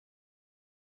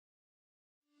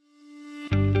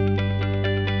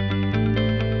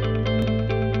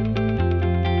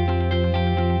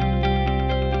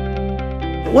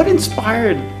What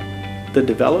inspired the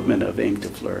development of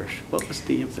AIM2Flourish? What was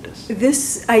the impetus?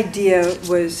 This idea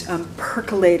was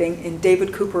percolating in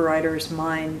David Cooperrider's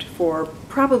mind for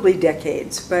probably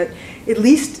decades, but at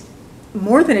least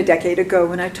more than a decade ago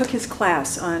when I took his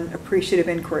class on appreciative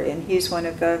inquiry, and he's one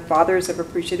of the fathers of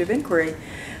appreciative inquiry.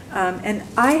 And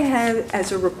I have,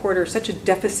 as a reporter, such a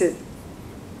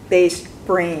deficit-based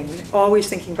brain, always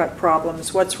thinking about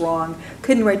problems, what's wrong,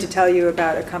 couldn't wait to tell you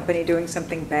about a company doing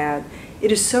something bad.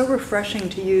 It is so refreshing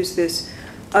to use this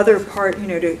other part,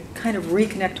 to kind of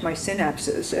reconnect my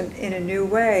synapses in a new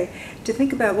way, to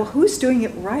think about, well, who's doing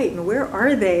it right, and where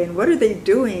are they, and what are they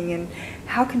doing, and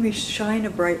how can we shine a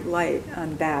bright light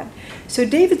on that? So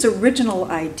David's original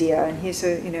idea, and he's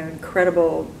an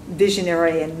incredible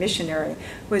visionary and missionary,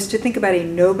 was to think about a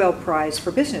Nobel Prize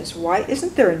for business. Why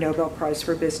isn't there a Nobel Prize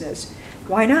for business?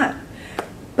 Why not?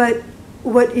 But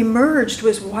what emerged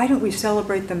was, why don't we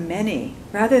celebrate the many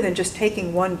rather than just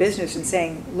taking one business and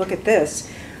saying, look at this?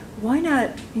 Why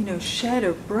not, shed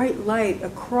a bright light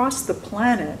across the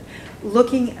planet,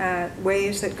 looking at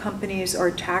ways that companies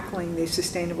are tackling these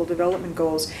sustainable development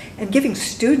goals and giving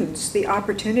students the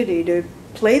opportunity to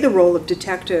play the role of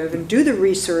detective and do the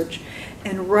research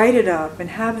and write it up and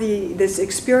have this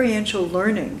experiential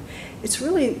learning. It's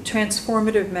really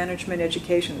transformative management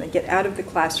education. They get out of the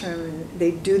classroom and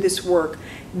they do this work.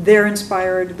 They're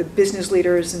inspired, the business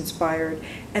leader is inspired,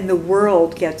 and the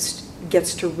world gets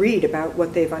to read about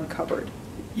what they've uncovered.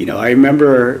 I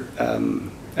remember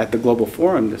at the Global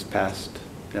Forum this past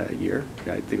year,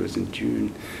 I think it was in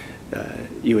June,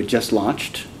 you had just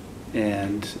launched,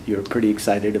 and you were pretty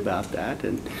excited about that.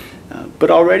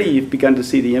 But already you've begun to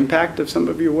see the impact of some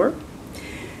of your work?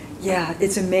 Yeah,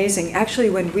 it's amazing.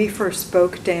 Actually, when we first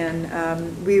spoke,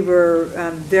 Dan, we were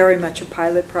very much a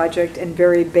pilot project and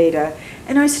very beta.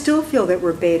 And I still feel that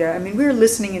we're beta. I mean, we're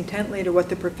listening intently to what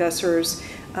the professors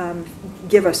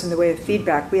give us in the way of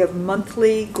feedback. We have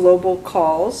monthly global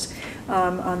calls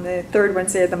on the third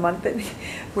Wednesday of the month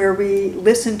where we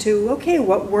listen to, okay,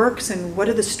 what works and what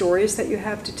are the stories that you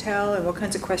have to tell and what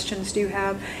kinds of questions do you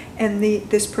have? And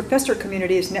this professor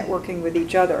community is networking with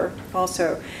each other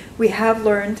also. We have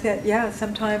learned that, yeah,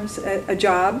 sometimes a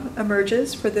job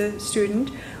emerges for the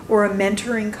student, or a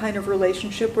mentoring kind of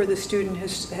relationship where the student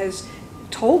has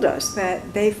told us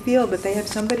that they feel that they have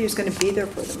somebody who's going to be there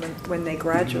for them when they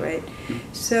graduate.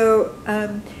 So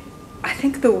I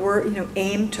think the word,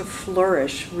 aim to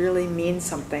flourish really means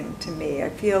something to me. I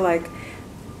feel like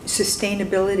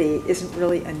sustainability isn't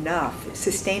really enough.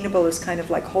 Sustainable is kind of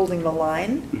like holding the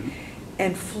line,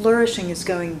 and flourishing is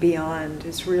going beyond,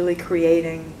 is really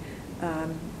creating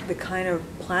the kind of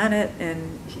planet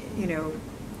and,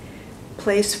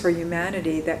 place for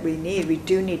humanity that we need. We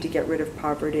do need to get rid of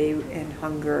poverty and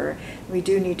hunger. We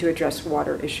do need to address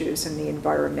water issues and the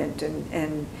environment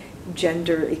and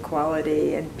gender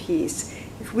equality and peace.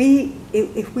 If we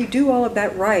do all of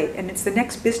that right, and it's the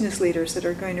next business leaders that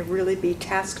are going to really be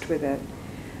tasked with it,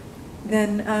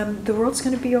 then the world's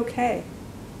going to be okay.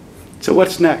 So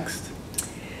what's next?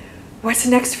 What's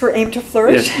next for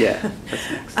AIM2Flourish? Yeah,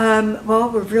 what's next? Well,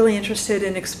 we're really interested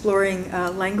in exploring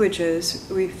languages.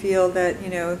 We feel that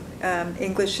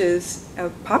English is a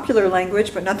popular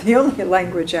language, but not the only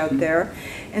language out there.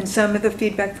 And some of the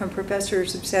feedback from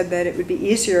professors have said that it would be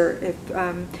easier if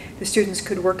the students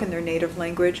could work in their native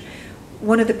language.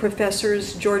 One of the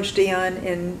professors, George Dion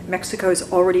in Mexico,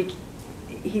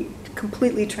 he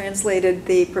completely translated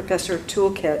the professor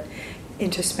toolkit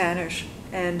into Spanish,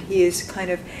 and he is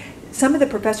some of the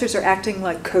professors are acting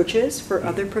like coaches for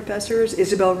other professors.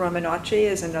 Isabel Romanacci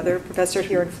is another professor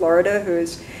here in Florida who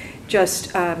is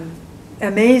just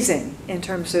amazing in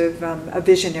terms of a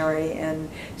visionary and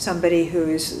somebody who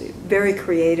is very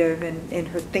creative in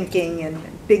her thinking and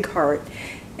big heart,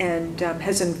 and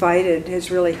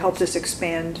has really helped us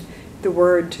expand the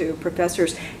word to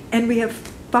professors. And we have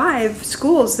 5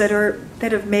 schools that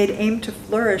have made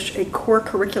AIM2Flourish a core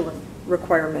curriculum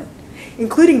requirement,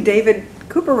 including David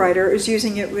Cooperrider is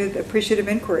using it with appreciative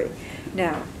inquiry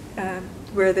now,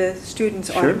 where the students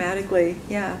automatically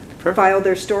file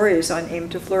their stories on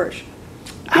AIM2Flourish.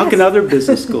 How can other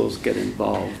business schools get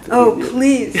involved? Oh,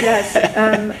 please, yes.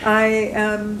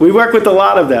 We work with a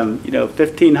lot of them,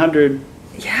 1,500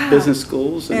 business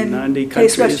schools in 90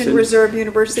 countries. Case Western Reserve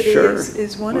University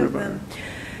is one of them.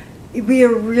 We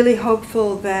are really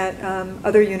hopeful that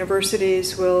other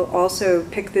universities will also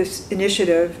pick this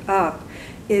initiative up.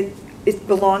 It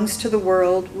belongs to the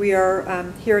world. We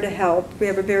are here to help. We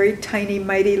have a very tiny,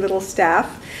 mighty little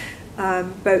staff,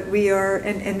 but we are,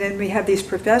 and then we have these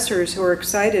professors who are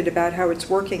excited about how it's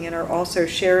working and are also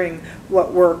sharing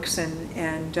what works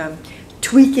and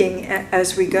tweaking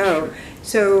as we go. Sure.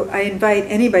 So I invite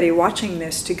anybody watching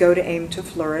this to go to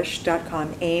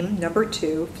AIM2Flourish.com, AIM, number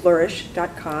 2,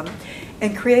 flourish.com,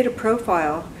 and create a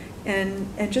profile and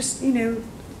just,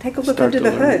 take a look under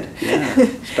the hood. Yeah,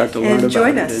 start to learn and about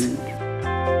join it. us. And